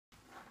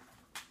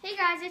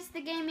guys, it's the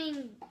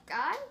gaming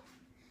guy.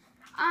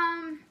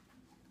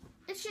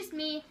 It's just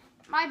me.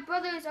 My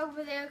brother is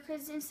over there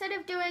because instead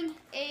of doing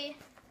a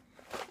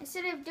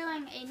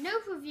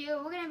noob review,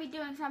 we're gonna be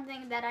doing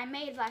something that I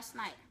made last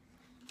night.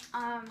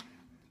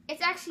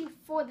 It's actually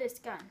for this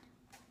gun.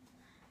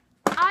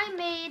 I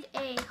made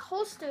a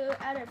holster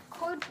out of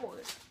cardboard.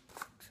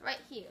 It's right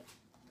here,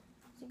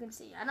 as you can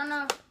see. I don't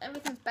know,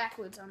 everything's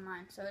backwards on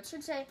mine, so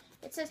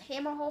it says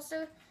hammer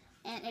holster,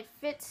 and it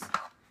fits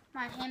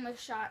my hammer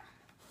shot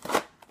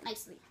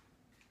nicely.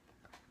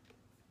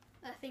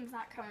 That thing's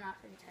not coming off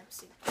anytime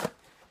soon.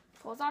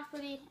 Pulls off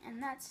pretty,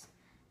 and that's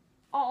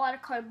all out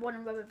of cardboard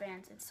and rubber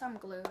bands and some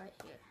glue right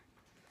here.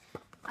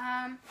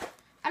 I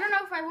don't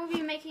know if I will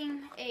be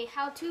making a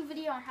how-to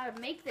video on how to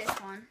make this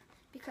one,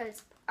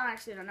 because I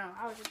actually don't know.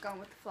 I was just going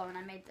with the flow and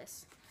I made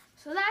this.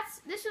 So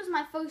this was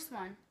my first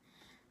one,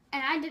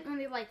 and I didn't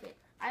really like it.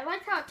 I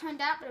liked how it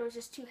turned out, but it was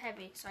just too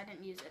heavy, so I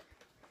didn't use it.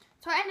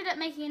 So I ended up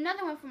making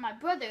another one for my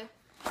brother.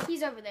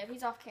 He's over there.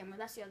 He's off camera.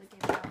 That's the other game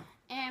guy.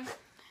 And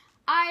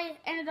I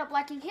ended up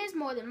liking his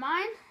more than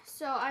mine,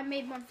 so I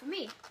made one for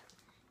me.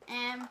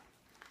 And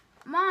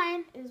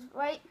mine is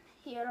right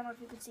here. I don't know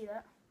if you can see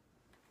that.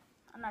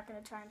 I'm not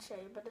going to try and show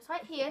you, but it's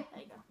right here.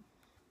 There you go.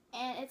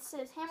 And it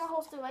says hammer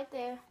holster right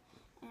there.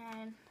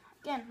 And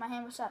again, my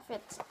hammer shot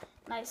fits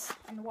nice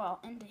and well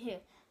into here.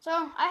 So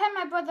I have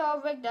my brother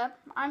all rigged up.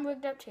 I'm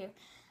rigged up too.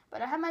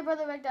 But I have my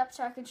brother rigged up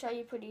so I can show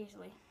you pretty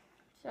easily.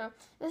 So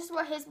this is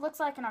what his looks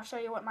like, and I'll show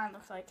you what mine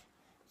looks like.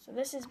 So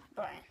this is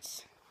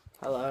Brian's.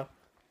 Hello.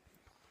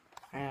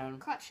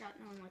 Caught shot,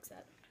 no one likes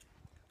that.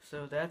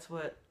 So that's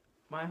what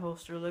my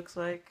holster looks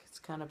like. It's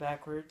kind of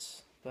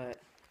backwards,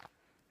 but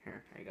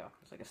here you go.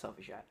 It's like a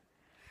selfie shot.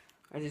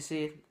 As you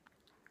see,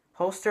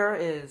 holster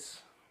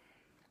is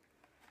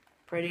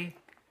pretty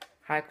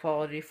high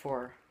quality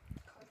for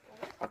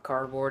a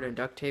cardboard and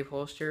duct tape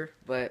holster,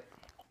 but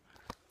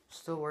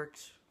still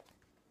works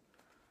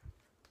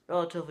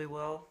relatively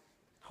well.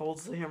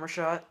 Holds the hammer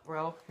shot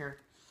well here,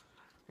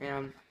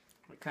 and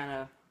it kind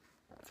of,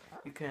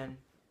 you can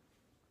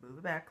move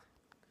it back.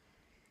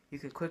 You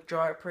can quick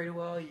draw it pretty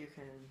well. You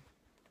can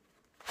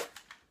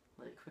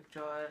quick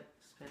draw it,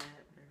 spin it,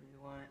 whatever you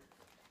want,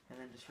 and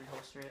then just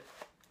reholster it.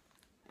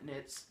 And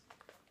it's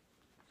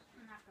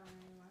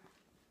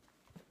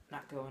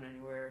not going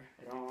anywhere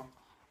at all.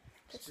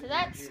 So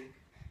that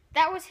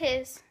was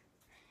his,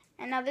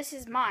 and now this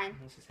is mine.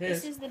 This is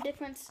his. This is the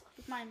difference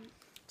with mine.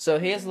 So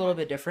his is a little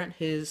bit different.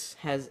 His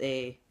has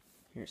a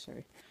has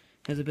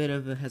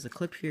a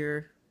clip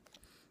here.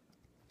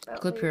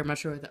 Clip here. I'm not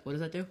sure what does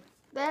that do?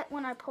 That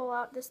when I pull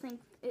out this thing,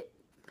 it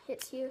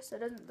hits here, so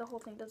the whole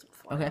thing doesn't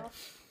fly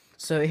off.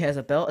 So he has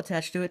a belt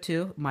attached to it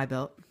too. My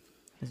belt,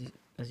 as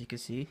you can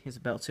see, he has a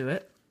belt to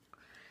it.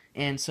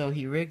 And so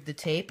he rigged the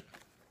tape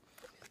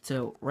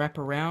to wrap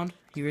around.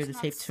 He rigged the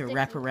tape to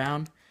wrap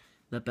around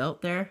the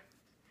belt there,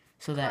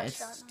 so that it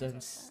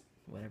doesn't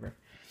whatever.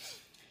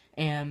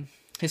 And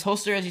his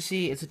holster, as you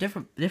see, it's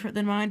different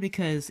than mine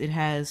because it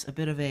has a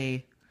bit of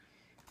a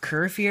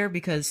curve here.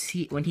 Because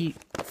when he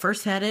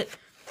first had it,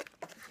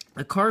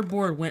 the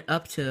cardboard went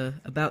up to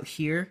about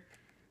here,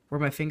 where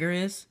my finger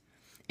is,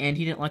 and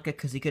he didn't like it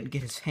because he couldn't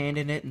get his hand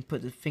in it and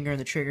put the finger in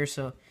the trigger.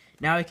 So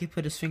now he can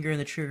put his finger in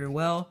the trigger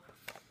well.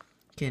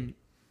 Quick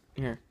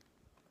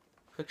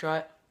draw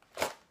it,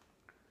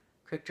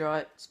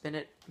 spin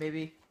it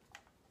maybe,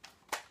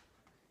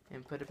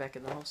 and put it back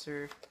in the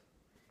holster,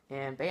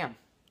 and bam.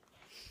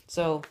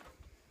 So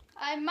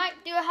I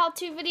might do a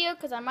how-to video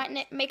because I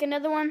might make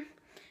another one,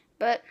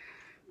 but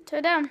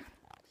till then,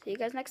 see you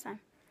guys next time.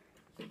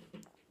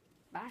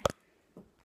 Bye.